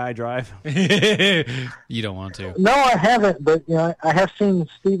an AI drive? You don't want to. No, I haven't, but I have seen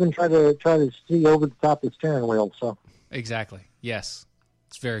Steven try to see over the top of the steering wheel. So exactly, yes,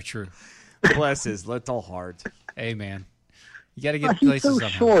 it's very true. Bless his little heart. Hey, man, you got to get places. He's so somehow.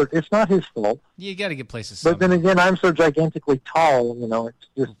 short. It's not his fault. You got to get places. But then again, I'm so gigantically tall. It's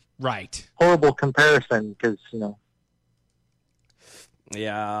just right. Horrible comparison because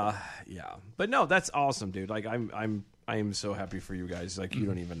Yeah. But no, that's awesome, dude. Like I am so happy for you guys. Like you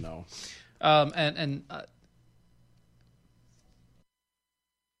don't even know. And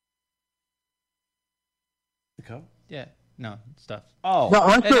the cup? Yeah. No, stuff. Oh. No,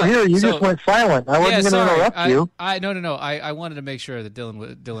 I'm still here. You just went silent. I wasn't going to interrupt you. No. I wanted to make sure that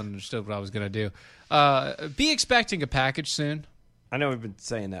Dylan understood what I was going to do. Be expecting a package soon. I know we've been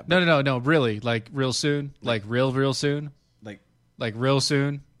saying that. No. Really, like real soon, like real soon, like real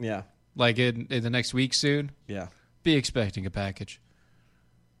soon. Yeah. Like in the next week soon. Yeah. Be expecting a package.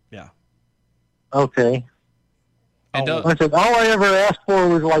 Yeah. Okay. And I said all I ever asked for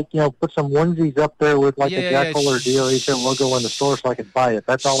was put some onesies up there with a Jackler deal. He said we'll go in the store so I could buy it.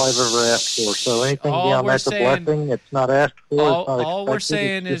 That's all I've ever asked for. So anything beyond that's a blessing. It's not asked for. All we're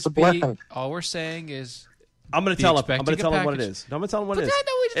saying is a blessing. All we're saying is. I'm going to tell him. I'm going to tell him what it is. No, I'm going to tell him what it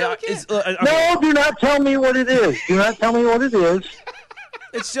is. No, do not tell me what it is. Do not tell me what it is.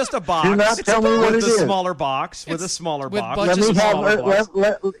 It's just a box. Do not tell me what it is. With a smaller box. Let me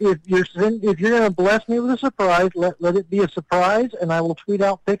have. If you're going to bless me with a surprise, let it be a surprise, and I will tweet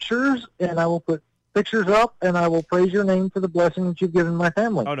out pictures, and I will put pictures up, and I will praise your name for the blessing that you've given my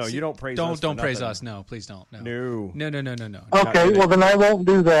family. Oh no, you don't praise us. Don't praise us. No, please don't. No. Okay, well then I won't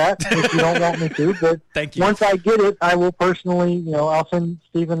do that if you don't want me to. But thank you. Once I get it, I will personally, I'll send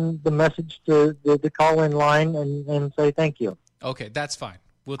Stephen the message to the call-in line and say thank you. Okay, that's fine.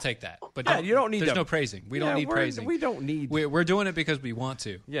 We'll take that. But you don't need. There's no praising. We don't need praising. We don't need. We're doing it because we want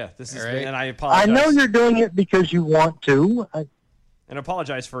to. Yeah, this is. Right? And I apologize. I know you're doing it because you want to. And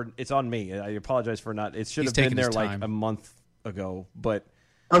apologize for it's on me. I apologize for not. It should have been there like a month ago, but.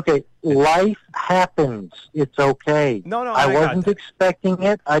 Okay, life happens. It's okay. No, I wasn't expecting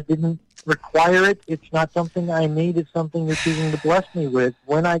it. I didn't require it. It's not something I need. It's something you're choosing to bless me with.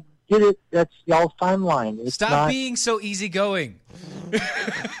 When I get it, that's y'all's timeline. It's Stop being so easygoing.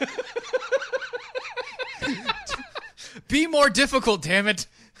 Be more difficult, damn it.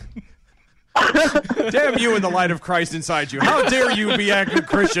 Damn you in the light of Christ inside you. How dare you be a good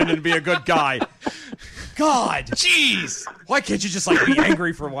Christian and be a good guy? God. Jeez. Why can't you just be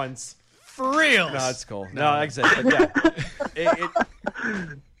angry for once? For real. No, it's cool. No, like I said, but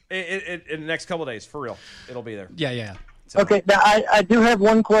in the next couple of days, for real, it'll be there. Yeah. So. Okay, now I do have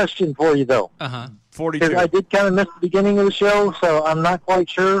one question for you, though. 42. Because I did kind of miss the beginning of the show, so I'm not quite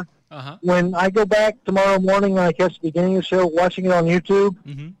sure. When I go back tomorrow morning and I catch the beginning of the show, watching it on YouTube,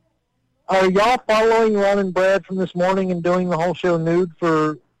 are y'all following Ron and Brad from this morning and doing the whole show nude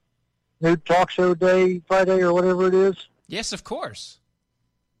for Nude Talk Show Day, Friday, or whatever it is? Yes, of course.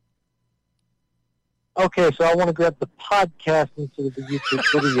 Okay, so I want to grab the podcast instead of the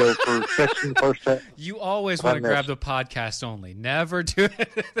YouTube video for catching the first set. You always want to grab the podcast only. Never do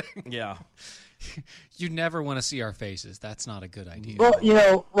it. Yeah. You never want to see our faces. That's not a good idea.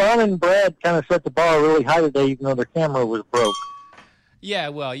 Well, Ron and Brad kind of set the bar really high today, even though their camera was broke. Yeah,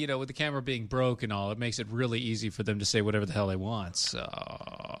 well, with the camera being broke and all, it makes it really easy for them to say whatever the hell they want. So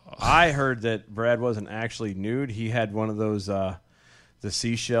I heard that Brad wasn't actually nude. He had one of those the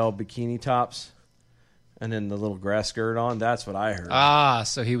seashell bikini tops and then the little grass skirt on. That's what I heard.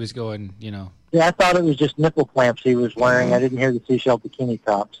 So he was going, Yeah, I thought it was just nipple clamps he was wearing. I didn't hear the seashell bikini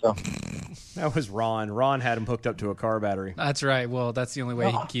top, so. That was Ron. Ron had him hooked up to a car battery. That's right. Well, that's the only way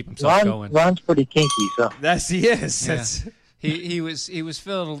he can keep himself going. Ron's pretty kinky, so. He is. Yeah. He was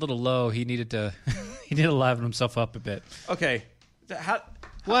feeling a little low. He needed to liven himself up a bit. Okay.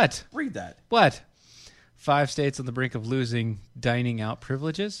 What? Read that. What? 5 states on the brink of losing dining out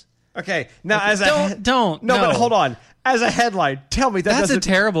privileges. Okay. Now, don't. No, but hold on. As a headline, tell me that's a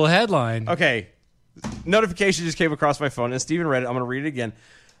terrible headline. Okay. Notification just came across my phone, and Steven read it. I'm going to read it again.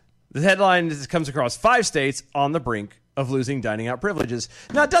 The headline comes across 5 states on the brink of losing dining out privileges.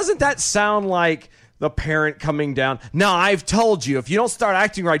 Now, doesn't that sound like the parent coming down? Now, I've told you, if you don't start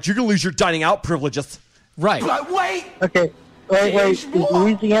acting right, you're going to lose your dining out privileges. Right. But wait. Okay. Wait. Is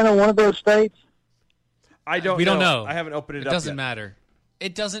Louisiana one of those states? We don't know. I haven't opened it up. It doesn't yet. matter.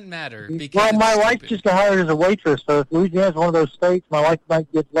 It doesn't matter. Because well, my wife just got hired as a waitress, so if Louisiana's one of those states, my wife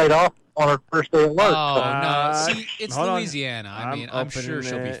might get laid off on her first day at work. Oh, so. no. See, it's Louisiana. I mean, I'm sure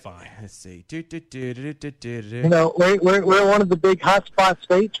she'll be fine. Let's see. We're one of the big hotspot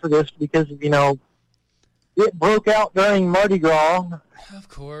states for this because, it broke out during Mardi Gras. Of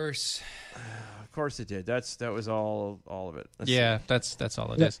course. Of course it did. That was all of it. That's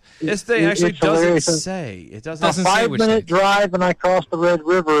all it is. This thing actually doesn't say. It doesn't a 5-minute drive, and I cross the Red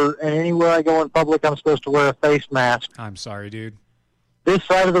River, and anywhere I go in public, I'm supposed to wear a face mask. I'm sorry, dude. This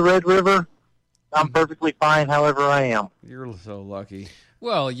side of the Red River, I'm perfectly fine however I am. You're so lucky.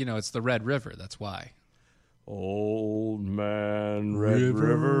 Well, it's the Red River. That's why. Old man Red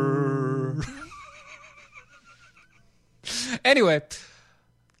River. Anyway,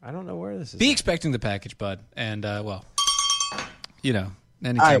 I don't know where this is. Be expecting the package, bud. And, anytime,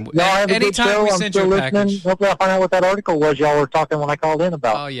 Y'all have a good show. we I'm send still you a listening. package. Hopefully I'll find out what that article was y'all were talking when I called in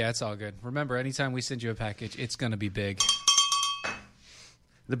about. Oh, yeah, it's all good. Remember, anytime we send you a package, it's going to be big.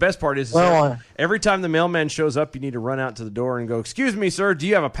 The best part is every time the mailman shows up, you need to run out to the door and go, "Excuse me, sir, do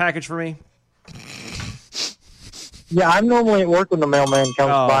you have a package for me?" Yeah, I'm normally at work when the mailman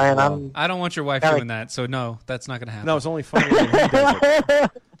comes by, and I don't want your wife doing that, so no, that's not going to happen. No, it's only funny when he does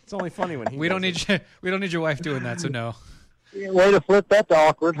it. It's only funny when he we don't need your wife doing that, so no. Way to flip that to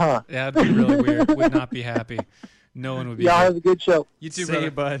awkward, huh? Yeah, that'd be really weird. Would not be happy. No one would be. Y'all have a good show. You too, See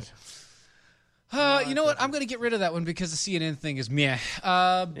you, bud. You know what? I'm going to get rid of that one because the CNN thing is meh.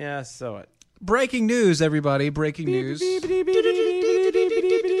 Yeah, so it. Breaking news, everybody. Breaking news. We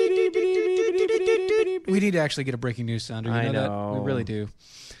need to actually get a breaking news sounder. You know that? We really do.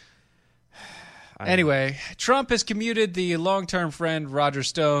 Anyway, Trump has commuted the long-term friend Roger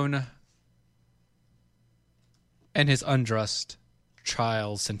Stone and his unjust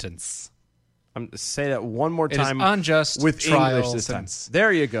trial sentence. Say that one more time. It is unjust with trial English this sentence. time.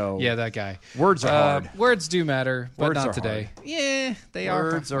 There you go. Yeah, that guy. Words are hard. Words do matter, but Words not are today. hard. Yeah, they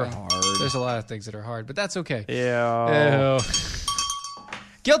are. Words are hard. There's a lot of things that are hard, but that's okay. Yeah.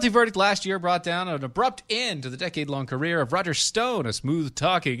 Guilty verdict last year brought down an abrupt end to the decade-long career of Roger Stone, a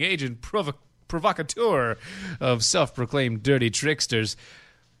smooth-talking agent provocateur of self-proclaimed dirty tricksters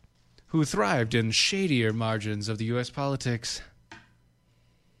who thrived in shadier margins of the U.S. politics.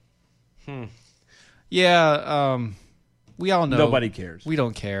 Yeah, we all know. Nobody cares. We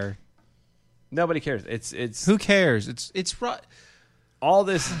don't care. Nobody cares. It's who cares? It's all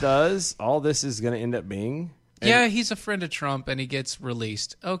this does. All this is going to end up being. Yeah, he's a friend of Trump, and he gets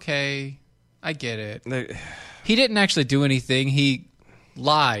released. Okay, I get it. He didn't actually do anything. He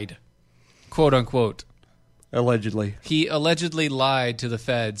lied, quote unquote. Allegedly. He allegedly lied to the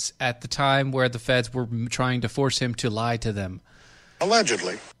feds at the time where the feds were trying to force him to lie to them.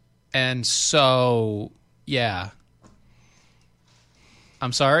 Allegedly. And so, yeah.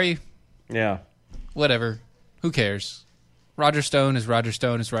 I'm sorry? Yeah. Whatever. Who cares? Roger Stone is Roger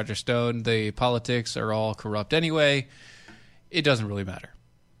Stone is Roger Stone. The politics are all corrupt anyway. It doesn't really matter.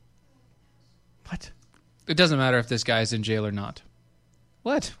 What? It doesn't matter if this guy's in jail or not.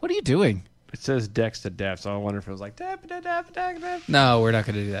 What? What are you doing? It says Dex to Death, so I wonder if it was like... No, we're not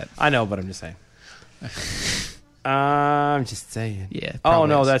going to do that. I know, but I'm just saying. I'm just saying. Yeah. Oh,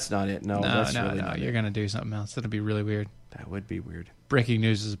 no, is. that's not it. No, that's no, really no. not You're going to do something else. That'll be really weird. That would be weird. Breaking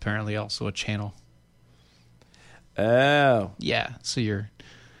News is apparently also a channel. Oh. Yeah, so you're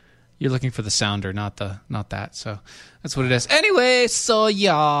looking for the sounder, not that. So that's what it is. Anyway, so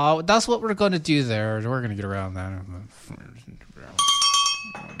yeah, that's what we're going to do there. We're going to get around that.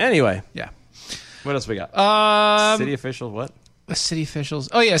 Anyway. Yeah. What else we got? City officials, what? City officials.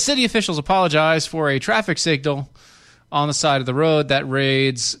 Oh, yeah. City officials apologize for a traffic signal on the side of the road that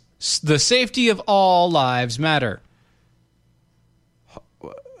reads, "The safety of all lives matter."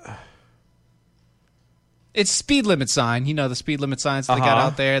 It's speed limit sign. You know, the speed limit signs that they got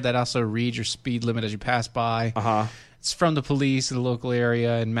out there that also read your speed limit as you pass by. It's from the police in the local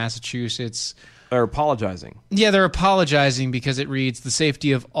area in Massachusetts. They're apologizing. Yeah, they're apologizing because it reads, "The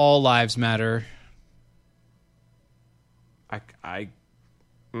safety of all lives matter." I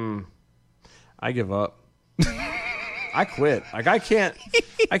give up. I quit. Like, I can't.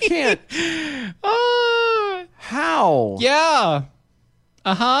 How? Yeah.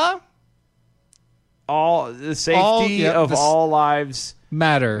 All the safety of all lives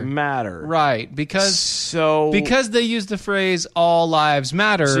matter. Right, because they use the phrase "all lives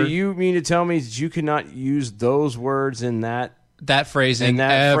matter." So you mean to tell me that you cannot use those words in that phrasing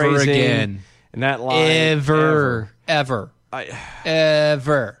ever again? In that line ever.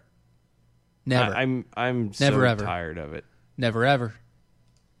 Never. I'm never so ever tired of it. Never ever.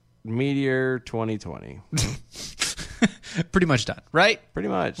 Meteor 2020. Pretty much done, right? Pretty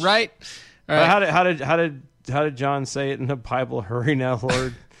much, right? All right. How did John say it in the Bible? Hurry now,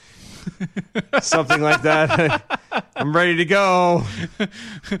 Lord. Something like that. I'm ready to go.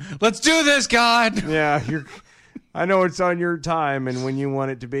 Let's do this, God. Yeah, I know it's on your time and when you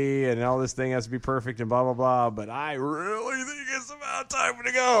want it to be, and all this thing has to be perfect and blah blah blah. But I really think it's about time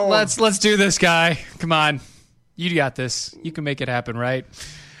to go. Let's do this, guy. Come on, you got this. You can make it happen, right?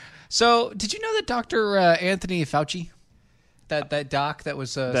 So, did you know that Dr. Anthony Fauci, that doc that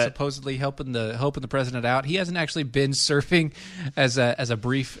was supposedly helping the president out, he hasn't actually been serving as a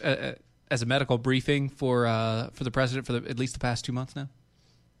medical briefing for the president for at least the past 2 months now?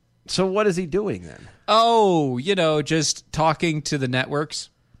 So what is he doing then? Oh, just talking to the networks.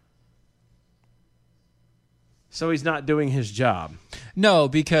 So he's not doing his job. No,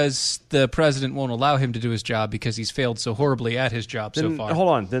 because the president won't allow him to do his job because he's failed so horribly at his job so far. Hold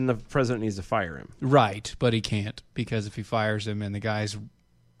on. Then the president needs to fire him. Right, but he can't, because if he fires him and the guy's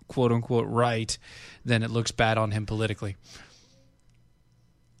quote-unquote right, then it looks bad on him politically.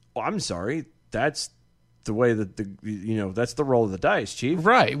 Well, I'm sorry. That's the way that that's the roll of the dice, Chief.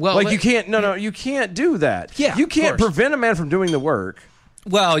 Right. Well, you can't. No, you can't do that. Yeah, you can't prevent a man from doing the work.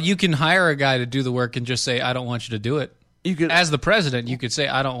 Well, you can hire a guy to do the work and just say, "I don't want you to do it." You could, as the president, you could say,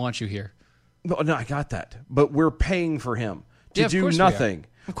 "I don't want you here." No, I got that, but we're paying for him to do of nothing.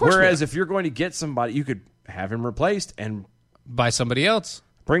 Of course. Whereas if you're going to get somebody, you could have him replaced and buy somebody else,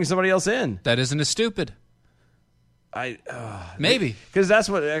 bring somebody else in. That isn't as stupid. Maybe because that's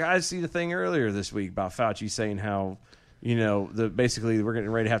what I see the thing earlier this week about Fauci saying how basically we're getting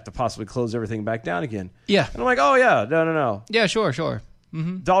ready to have to possibly close everything back down again. Yeah, and I'm like, oh yeah, no. Yeah, sure.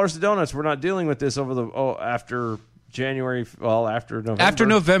 Mm-hmm. Dollars to donuts. We're not dealing with this after January. Well, after November. After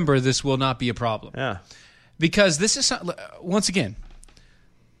November, this will not be a problem. Yeah, because this is once again,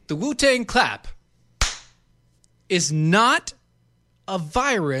 the Wu-Tang Clap is not a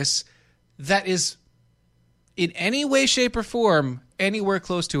virus that is in any way, shape, or form anywhere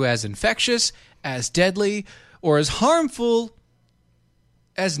close to as infectious, as deadly, or as harmful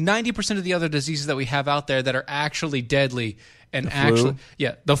as 90% of the other diseases that we have out there that are actually deadly. And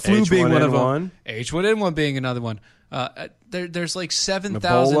the flu being one of them, H1N1 being another one. There's like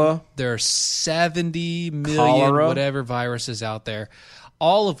 7,000. There are 70 million Cholera. whatever viruses out there,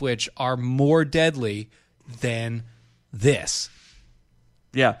 all of which are more deadly than this.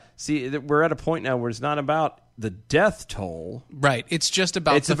 Yeah. See, we're at a point now where it's not about the death toll. Right. It's just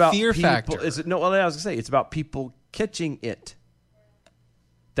about fear factor. I was going to say, it's about people catching it.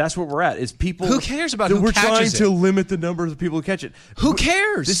 That's what we're at. Is people? Who cares about who we're catches trying it? to limit the numbers of people who catch it. Who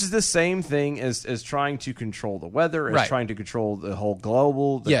cares? This is the same thing as trying to control the weather, as Right. trying to control the whole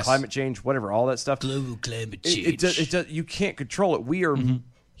global, Yes. climate change, whatever, all that stuff. Global climate It does, you can't control it. We are Mm-hmm.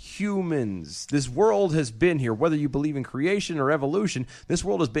 humans. This world has been here, whether you believe in creation or evolution. This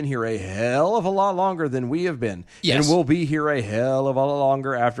world has been here a hell of a lot longer than we have been, Yes. and we'll be here a hell of a lot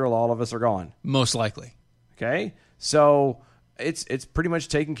longer after all of us are gone. Most likely. Okay, so it's pretty much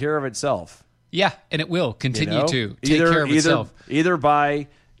taking care of itself. Yeah, and it will continue You know? to take care of itself. Either by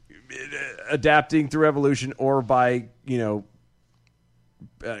adapting through evolution or by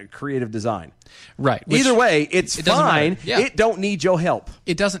creative design. Right. Either way, it doesn't fine. matter. Yeah. It don't need your help.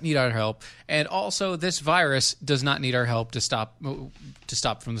 It doesn't need our help, and also this virus does not need our help to stop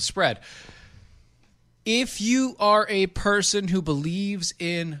from the spread. If you are a person who believes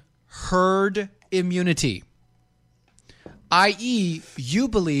in herd immunity, i.e., you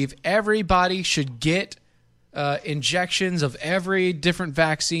believe everybody should get injections of every different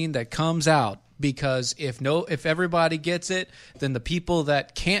vaccine that comes out, because if everybody gets it, then the people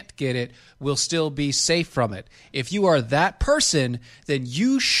that can't get it will still be safe from it. If you are that person, then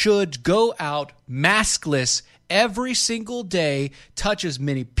you should go out maskless every single day, touch as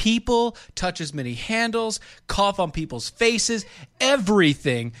many people, touch as many handles, cough on people's faces,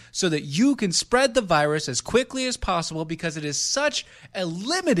 everything, so that you can spread the virus as quickly as possible, because it is such a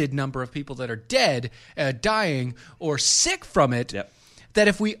limited number of people that are dead, dying, or sick from it. Yep. That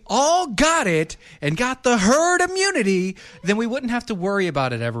if we all got it and got the herd immunity, then we wouldn't have to worry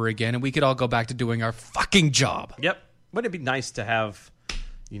about it ever again, and we could all go back to doing our fucking job. Yep. Wouldn't it be nice to have,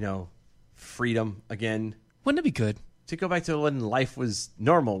 freedom again? Wouldn't it be good? To go back to when life was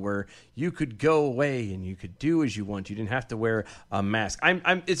normal, where you could go away and you could do as you want. You didn't have to wear a mask.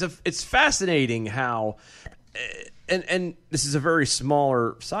 It's fascinating how, and this is a very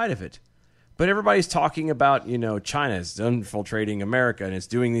smaller side of it, but everybody's talking about, China is infiltrating America and it's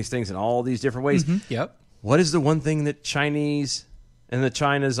doing these things in all these different ways. Mm-hmm. Yep. What is the one thing that Chinese and the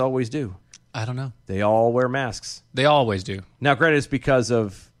Chinas always do? I don't know. They all wear masks. They always do. Now, granted, it's because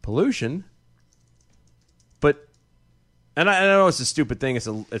of pollution, but, and I know it's a stupid thing. It's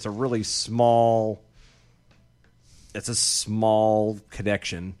a really small, it's a small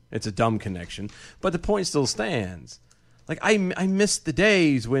connection. It's a dumb connection, but the point still stands. Like, I miss the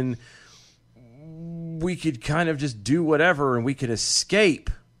days when we could kind of just do whatever and we could escape,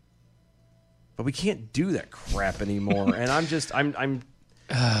 but we can't do that crap anymore. And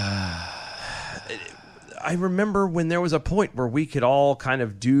I remember when there was a point where we could all kind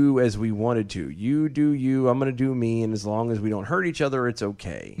of do as we wanted to. You do you, I'm going to do me, and as long as we don't hurt each other, it's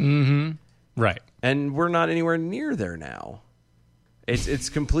okay. Mm-hmm. Right. And we're not anywhere near there now. It's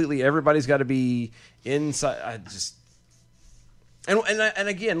completely, everybody's got to be inside. And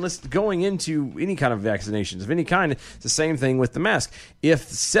again, going into any kind of vaccinations of any kind, it's the same thing with the mask. If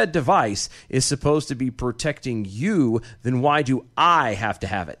said device is supposed to be protecting you, then why do I have to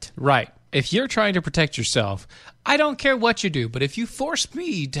have it? Right. If you're trying to protect yourself, I don't care what you do, but if you force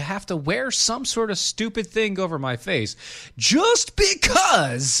me to have to wear some sort of stupid thing over my face just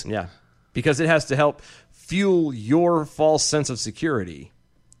because... Yeah, because it has to help fuel your false sense of security,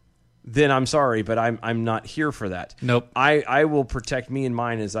 then I'm sorry, but I'm not here for that. Nope. I will protect me and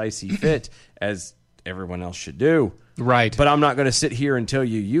mine as I see fit, as everyone else should do. Right. But I'm not going to sit here and tell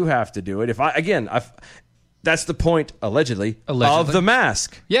you have to do it. That's the point, allegedly, of the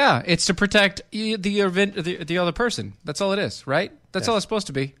mask. Yeah, it's to protect the other person. That's all it is, right? That's all it's supposed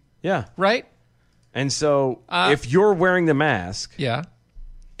to be. Yeah. Right? And so if you're wearing the mask, yeah,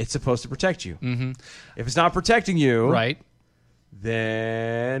 it's supposed to protect you. Mm-hmm. If it's not protecting you, right,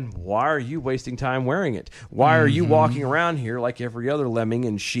 then why are you wasting time wearing it? Why are you walking around here like every other lemming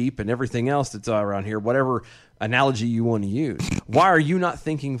and sheep and everything else that's around here, whatever analogy you want to use? Why are you not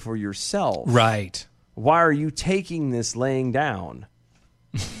thinking for yourself? Right. Why are you taking this laying down?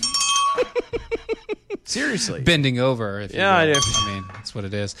 Seriously. Bending over. If you will. I mean, that's what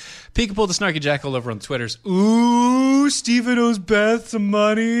it is. Peekapoo the Snarky Jackal over on the Twitters. Ooh, Stephen owes Beth some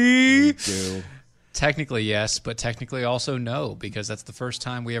money. Do. Technically, yes, but technically also no, because that's the first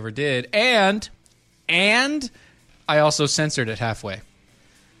time we ever did. And I also censored it halfway.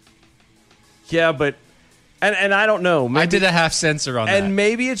 Yeah, but... And I don't know. I did a half censor on that. And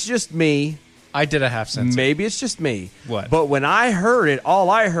maybe it's just me. I did a half censor. Maybe it's just me. What? But when I heard it, all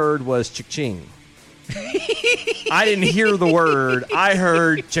I heard was chick-ching. I didn't hear the word. I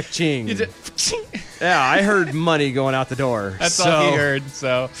heard chick-ching. You did. Yeah, I heard money going out the door. That's all he heard.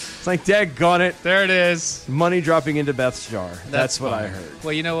 So it's like, daggone it. There it is. Money dropping into Beth's jar. That's what I heard.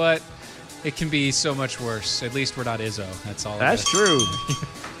 Well, you know what? It can be so much worse. At least we're not Izzo. That's all. That's true.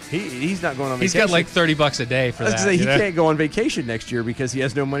 He's not going on vacation. He's got like $30 a day for that. He can't go on vacation next year because he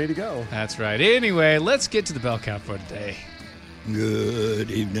has no money to go. That's right. Anyway, let's get to the bell count for today.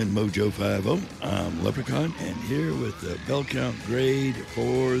 Good evening, Mojo 50. I'm Leprechaun, and here with the bell count grade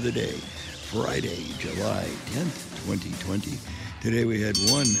for the day. Friday, July 10th, 2020. Today we had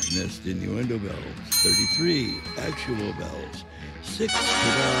 1 missed innuendo bells, 33 actual bells, 6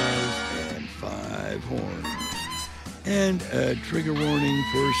 pedals, and 5 horns. And a trigger warning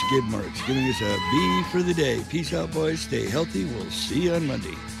for skid marks, giving us a B for the day. Peace out, boys. Stay healthy. We'll see you on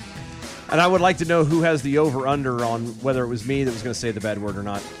Monday. And I would like to know who has the over-under on whether it was me that was going to say the bad word or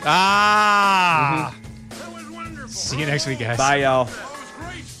not. Ah! That was wonderful. See you next week, guys. Bye, y'all.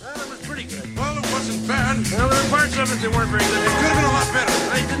 That was pretty good. Well, it wasn't bad. Well, there were parts of it that weren't very good. It could have been a lot better.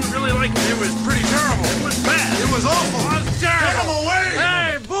 I didn't really like it. It was pretty terrible. It was bad. It was awful. It was terrible. Get him away!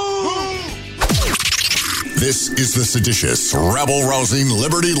 Hey, boo! This is the seditious, rabble-rousing,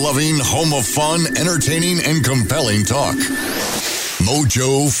 liberty-loving, home of fun, entertaining, and compelling talk.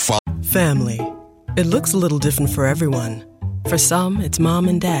 Mojo 5. Family. It looks a little different for everyone. For some, it's mom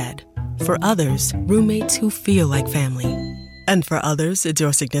and dad. For others, roommates who feel like family. And for others, it's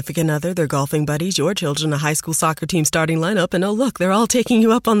your significant other, their golfing buddies, your children, a high school soccer team starting lineup, and oh look, they're all taking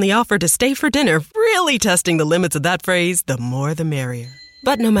you up on the offer to stay for dinner, really testing the limits of that phrase, the more the merrier.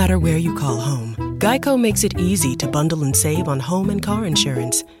 But no matter where you call home, Geico makes it easy to bundle and save on home and car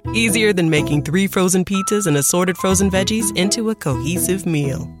insurance. Easier than making 3 frozen pizzas and assorted frozen veggies into a cohesive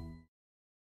meal.